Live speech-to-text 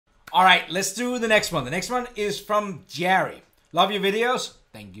All right, let's do the next one. The next one is from Jerry. Love your videos.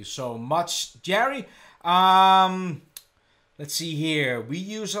 Thank you so much, Jerry. Let's see here. We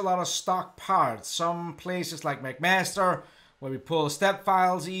use a lot of stock parts. Some places like McMaster, where we pull step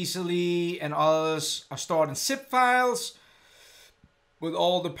files easily, and others are stored in zip files with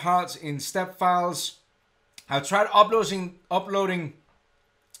all the parts in step files. I've tried uploading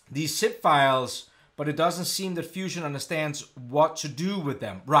these zip files, but it doesn't seem that Fusion understands what to do with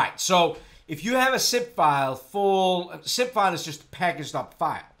them. Right, so if you have a zip file zip file is just a packaged up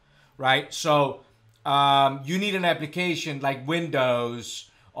file, right? So you need an application like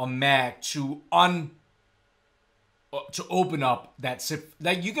Windows or Mac to open up that zip.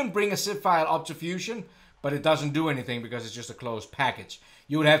 Like, you can bring a zip file up to Fusion, but it doesn't do anything because it's just a closed package.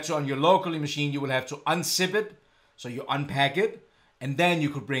 You would have to, on your local machine, you will have to unzip it, so you unpack it, and then you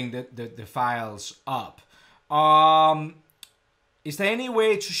could bring the files up. Is there any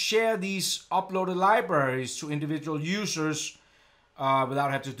way to share these uploaded libraries to individual users without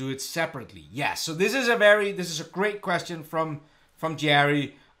having to do it separately? Yes. So this is a great question from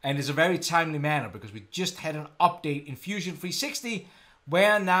Jerry, and it's a very timely manner because we just had an update in Fusion 360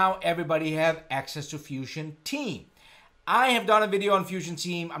 where now everybody have access to Fusion Team. I have done a video on Fusion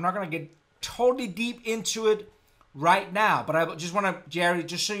Team. I'm not going to get totally deep into it right now, but I just want to, Jerry,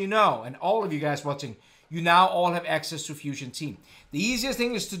 just so you know, and all of you guys watching, you now all have access to Fusion Team. The easiest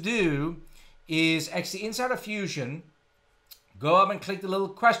thing is to do is actually inside of Fusion, go up and click the little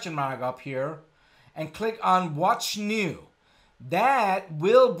question mark up here and click on What's New. That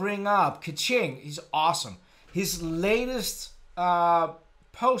will bring up Kaching. He's awesome. His latest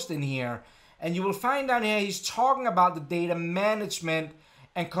post in here, and you will find down here he's talking about the data management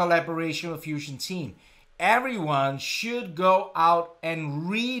and collaboration with Fusion Team. Everyone should go out and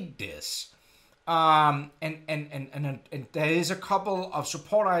read this. And there is a couple of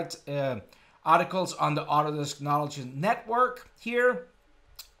support articles on the Autodesk Knowledge Network here.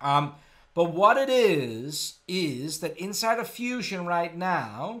 But what it is that inside of Fusion right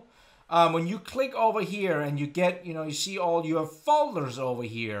now, when you click over here and you get, you see all your folders over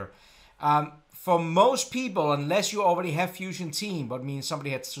here. For most people, unless you already have Fusion Team, but means somebody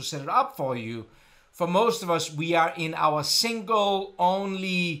has to set it up for you, for most of us, we are in our single,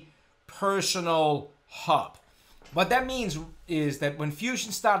 only personal hub. What that means is that when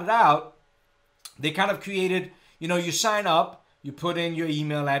Fusion started out, they kind of created, you sign up, you put in your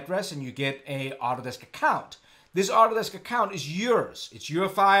email address, and you get a Autodesk account. This Autodesk account is yours. It's your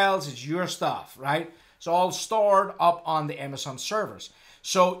files, it's your stuff, right? It's all stored up on the Amazon servers.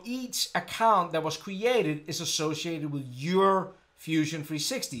 So each account that was created is associated with your Fusion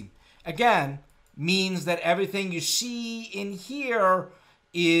 360. Again, means that everything you see in here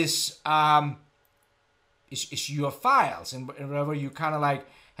is your files, and wherever you kind of like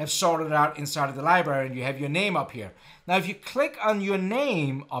have sorted out inside of the library, and you have your name up here. Now, if you click on your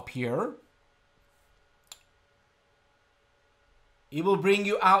name up here, it will bring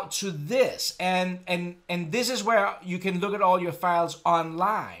you out to this, and this is where you can look at all your files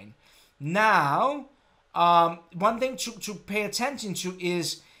online. Now, one thing to pay attention to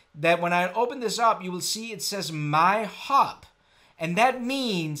is that when I open this up, you will see it says My Hub, and that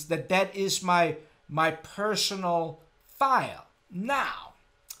means that that is my personal file. Now,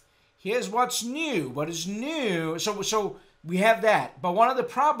 here's what's new. What is new? So we have that, but one of the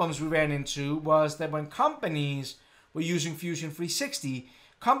problems we ran into was that when companies were using Fusion 360,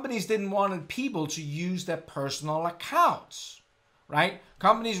 companies didn't want people to use their personal accounts, right?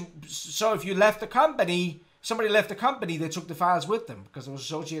 So if you left the company, somebody left the company, they took the files with them because it was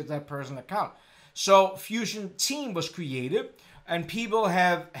associated with that personal account. So Fusion Team was created, and people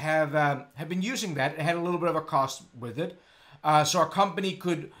have been using that. It had a little bit of a cost with it. So a company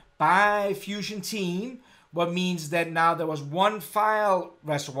could buy Fusion Team, what means that now there was one file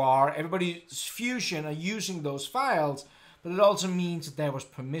reservoir. Everybody's Fusion are using those files, but it also means that there was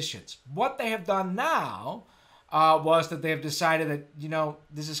permissions. What they have done now was that they have decided that,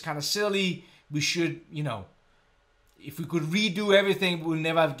 this is kind of silly. We should, if we could redo everything, we would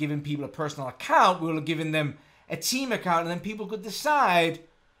never have given people a personal account. We would have given them a team account, and then people could decide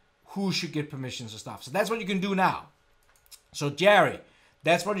who should get permissions and stuff. So that's what you can do now. So Jerry,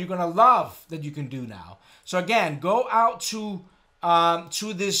 that's what you're gonna love that you can do now. So again, go out to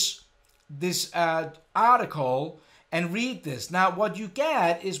this article and read this. Now, what you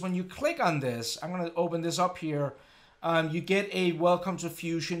get is when you click on this, I'm gonna open this up here. You get a Welcome to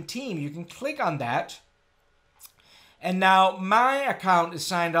Fusion Team. You can click on that. And now my account is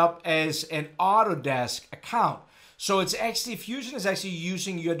signed up as an Autodesk account. So it's actually, Fusion is actually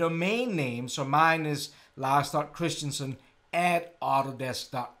using your domain name. So mine is Lars.Christensen at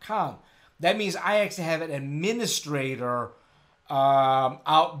Autodesk.com. That means I actually have an administrator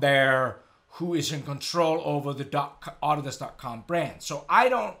out there who is in control over the Autodesk.com brand. So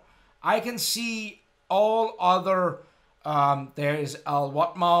I can see all other, there is Al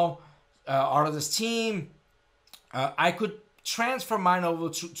Watmow, Autodesk team. I could transfer mine over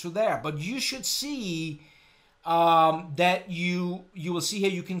to there, but you should see that you will see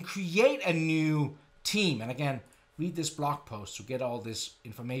here you can create a new team. And again, read this blog post to get all this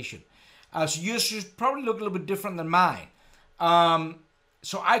information. So yours should probably look a little bit different than mine.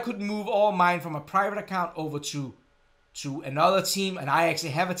 So I could move all mine from a private account over to another team, and I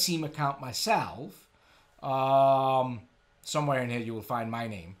actually have a team account myself. Somewhere in here you will find my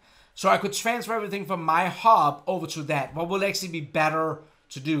name. So I could transfer everything from my hub over to that. What will actually be better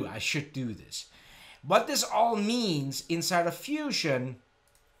to do? I should do this. What this all means inside of Fusion,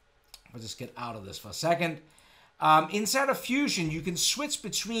 I'll just get out of this for a second. Inside of Fusion, you can switch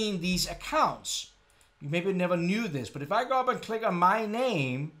between these accounts. You maybe never knew this, but if I go up and click on my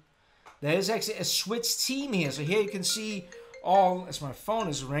name, there is actually a switch team here. So here you can see all, as my phone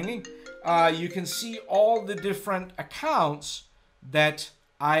is ringing, you can see all the different accounts that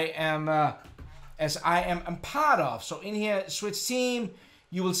I am, I'm part of. So in here, switch team,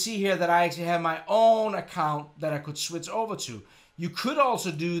 you will see here that I actually have my own account that I could switch over to. You could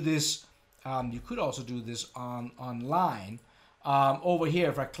also do this. Online. Over here,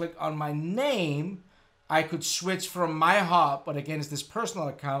 if I click on my name, I could switch from my hub, but again, it's this personal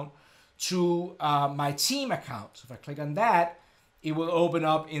account, to my team account. So if I click on that, it will open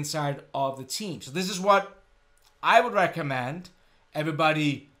up inside of the team. So this is what I would recommend.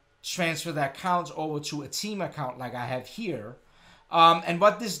 Everybody transfer their accounts over to a team account like I have here. And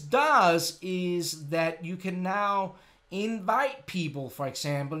what this does is that you can now invite people, for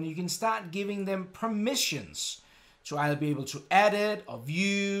example, and you can start giving them permissions to either be able to edit or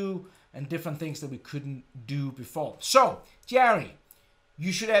view and different things that we couldn't do before. So, Jerry,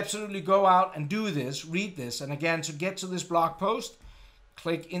 you should absolutely go out and do this, read this. And again, to get to this blog post,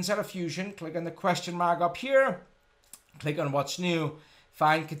 click inside of Fusion, click on the question mark up here, click on what's new,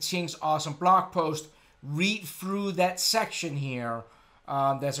 find Kaching's awesome blog post, read through that section here.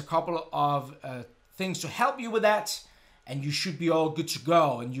 There's a couple of things to help you with that, and you should be all good to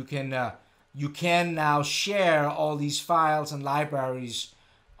go. And you can now share all these files and libraries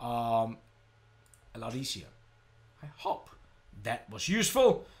a lot easier. I hope that was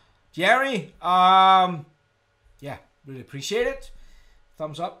useful, Jerry. Yeah, really appreciate it.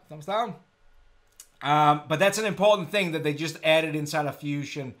 Thumbs up, thumbs down. But that's an important thing that they just added inside of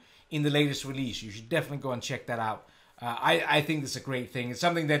Fusion in the latest release. You should definitely go and check that out. I think this is a great thing. It's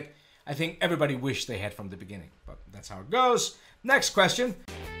something that I think everybody wished they had from the beginning, but that's how it goes. Next question.